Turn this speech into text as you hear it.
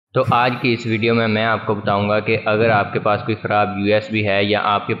तो आज की इस वीडियो में मैं आपको बताऊंगा कि अगर आपके पास कोई ख़राब यूएसबी है या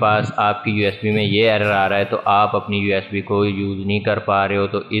आपके पास आपकी यूएसबी में ये एरर आ रहा है तो आप अपनी यूएसबी को यूज़ नहीं कर पा रहे हो,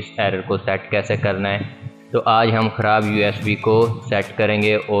 तो इस एरर को सेट कैसे करना है। तो आज हम ख़राब यूएसबी को सेट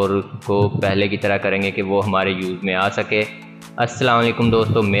करेंगे और उसको पहले की तरह करेंगे कि वो हमारे यूज़ में आ सके। अस्सलाम वालेकुम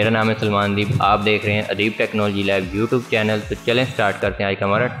दोस्तों, मेरा नाम है सलमान अदीब, आप देख रहे हैं अदीब टेक्नोलॉजी लैब यूट्यूब चैनल। तो चलें स्टार्ट करते हैं आज का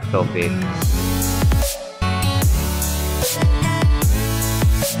हमारा टॉपिक।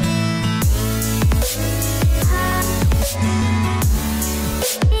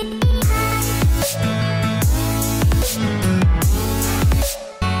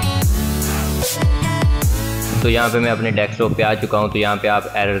 तो यहाँ पे मैं अपने डेस्कटॉप पे आ चुका हूँ। तो यहाँ पे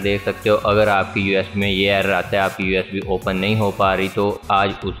आप एरर देख सकते हो। अगर आपकी यूएसबी में ये एरर आता है, आपकी यूएसबी ओपन नहीं हो पा रही, तो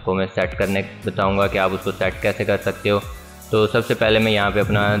आज उसको मैं सेट करने बताऊँगा कि आप उसको सेट कैसे कर सकते हो। तो सबसे पहले मैं यहाँ पे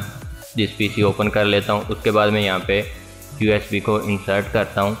अपना दिस पीसी ओपन कर लेता हूँ। उसके बाद मैं यहाँ पे यूएसबी को इंसर्ट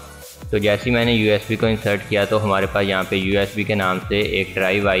करता हूँ। तो जैसे ही मैंने यूएसबी को इंसर्ट किया तो हमारे पास यहाँ पे यूएसबी के नाम से एक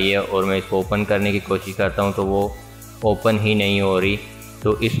ड्राइव आई है और मैं इसको ओपन करने की कोशिश करता हूँ तो वो ओपन ही नहीं हो रही।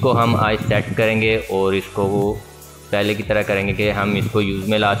 तो इसको हम आज सेट करेंगे और इसको वो पहले की तरह करेंगे कि हम इसको यूज़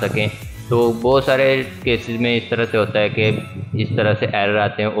में ला सकें। तो बहुत सारे केसेस में इस तरह से होता है कि इस तरह से एरर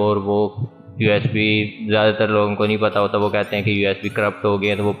आते हैं और वो यूएसबी ज़्यादातर लोगों को नहीं पता होता। वो कहते हैं कि यूएसबी करप्ट हो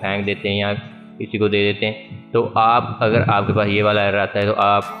गया, तो वो फेंक देते हैं या किसी को दे देते हैं। तो आप अगर आपके पास ये वाला एरर आता है तो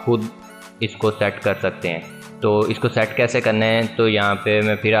आप खुद इसको सेट कर सकते हैं। तो इसको सेट कैसे करना है, तो यहाँ पे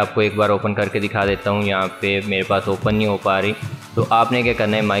मैं फिर आपको एक बार ओपन करके दिखा देता हूँ। यहाँ पे मेरे पास ओपन नहीं हो पा रही। तो आपने क्या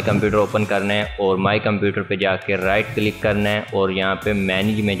करना है, माई कंप्यूटर ओपन करना है और माई कंप्यूटर पे जाके राइट क्लिक करना है और यहाँ पे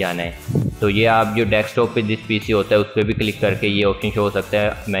मैनेज में जाना है। तो ये आप जो डेस्कटॉप पे जिस पीसी होता है उस पर भी क्लिक करके ये ऑप्शन शो हो सकता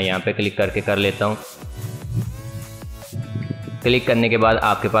है। मैं यहाँ पे क्लिक करके कर लेता हूँ। क्लिक करने के बाद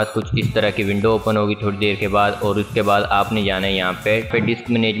आपके पास कुछ इस तरह की विंडो ओपन होगी थोड़ी देर के बाद, और उसके बाद आपने जाना है यहाँ पे डिस्क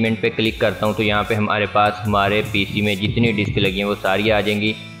मैनेजमेंट पे क्लिक करता हूँ। तो यहाँ पे हमारे पास हमारे पीसी में जितनी डिस्क लगी हैं वो सारी आ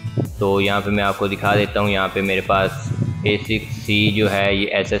जाएंगी। तो यहाँ पे मैं आपको दिखा देता हूँ। यहाँ पे मेरे पास A6C जो है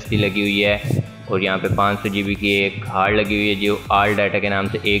ये SSD लगी हुई है और यहाँ पे 500 GB की एक हार्ड लगी हुई है जो ऑल डाटा के नाम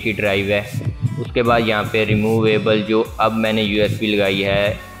से एक ही ड्राइव है। उसके बाद यहाँ पे रिमूवेबल जो अब मैंने USB लगाई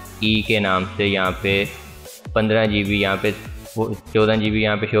है E के नाम से, यहाँ पे 15 GB, यहाँ पे 14 GB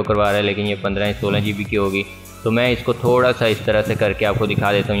यहाँ पे शो करवा रहा है, लेकिन ये 15-16 GB की होगी। तो मैं इसको थोड़ा सा इस तरह से करके आपको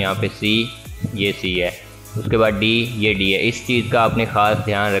दिखा देता हूँ। यहाँ पे C, ये C है, उसके बाद D, ये D है। इस चीज़ का आपने ख़ास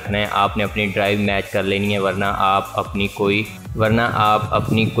ध्यान रखना है। आपने अपनी ड्राइव मैच कर लेनी है, वरना आप अपनी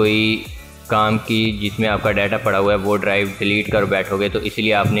कोई काम की जिसमें आपका डाटा पड़ा हुआ है वो ड्राइव डिलीट कर बैठोगे। तो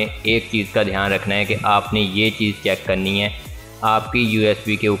इसलिए आपने एक चीज़ का ध्यान रखना है कि आपने ये चीज़ चेक करनी है आपकी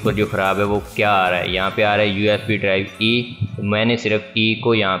यूएसबी के ऊपर जो ख़राब है वो क्या आ रहा है। यहाँ पे आ रहा है यूएसबी ड्राइव E, तो मैंने सिर्फ E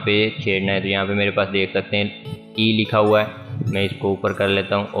को यहाँ पे छेड़ना है। तो यहाँ पे मेरे पास देख सकते हैं E लिखा हुआ है। मैं इसको ऊपर कर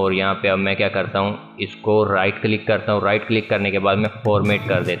लेता हूँ और यहाँ पे अब मैं क्या करता हूँ, इसको राइट क्लिक करता हूँ। राइट क्लिक करने के बाद मैं फॉर्मेट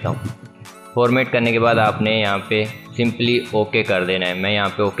कर देता हूँ। फॉर्मेट करने के बाद आपने यहाँ पे सिंपली ओके कर देना है। मैं यहाँ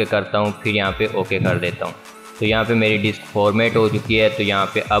पे ओके करता हूँ, फिर यहाँ पे ओके कर देता हूँ। तो यहाँ पे मेरी डिस्क फॉर्मेट हो चुकी है। तो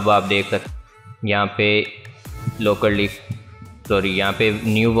यहाँ पे अब आप देख सकते यहाँ पे यहाँ पे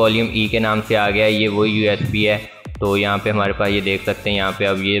न्यू वॉल्यूम E के नाम से आ गया है, ये वही यूएसबी है। तो यहाँ पे हमारे पास ये देख सकते हैं, यहाँ पे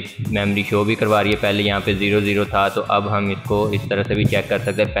अब ये मेमोरी शो भी करवा रही है। पहले यहाँ पे 00 था, तो अब हम इसको इस तरह से भी चेक कर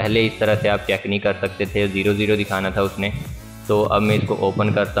सकते हैं। पहले इस तरह से आप चेक नहीं कर सकते थे, 00 दिखाना था उसने। तो अब मैं इसको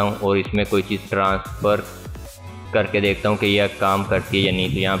ओपन करता हूँ और इसमें कोई चीज़ ट्रांसफ़र करके देखता हूँ कि यह काम करती है या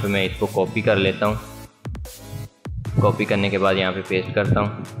नहीं। तो यहाँ पर मैं इसको कॉपी कर लेता हूँ। कॉपी करने के बाद यहाँ पर पेस्ट करता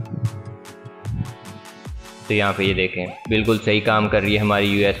हूँ। तो यहाँ पे ये देखें बिल्कुल सही काम कर रही है हमारी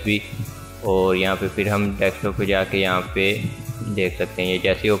यूएसबी। और यहाँ पे फिर हम डेस्कटॉप पे जाके यहाँ पे देख सकते हैं, ये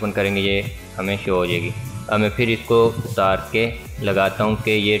जैसे ही ओपन करेंगे ये हमें शो हो जाएगी। अब मैं फिर इसको उतार के लगाता हूँ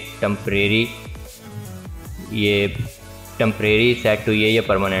कि ये टम्परेरी सेट हुई है या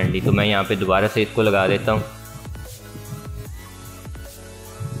परमानेंटली। तो मैं यहाँ पे दोबारा से इसको लगा देता हूँ।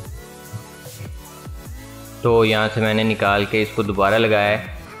 तो यहाँ से मैंने निकाल के इसको दोबारा लगाया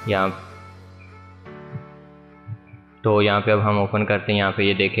है यहाँ। तो यहाँ पे अब हम ओपन करते हैं। यहाँ पे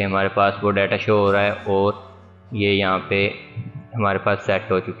ये देखें हमारे पास वो डाटा शो हो रहा है और ये यहाँ पे हमारे पास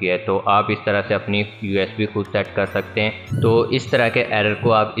सेट हो चुकी है। तो आप इस तरह से अपनी यूएसबी खुद सेट कर सकते हैं। तो इस तरह के एरर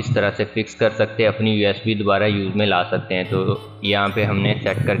को आप इस तरह से फिक्स कर सकते हैं, अपनी यूएसबी दोबारा यूज़ में ला सकते हैं। तो यहाँ पे हमने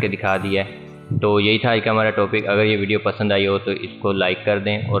सेट करके दिखा दिया है। तो यही था आज का हमारा टॉपिक। अगर ये वीडियो पसंद आई हो तो इसको लाइक कर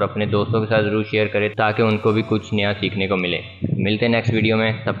दें और अपने दोस्तों के साथ ज़रूर शेयर करें ताकि उनको भी कुछ नया सीखने को मिले। मिलते हैं नेक्स्ट वीडियो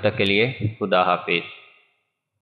में, तब तक के लिए खुदा हाफिज़।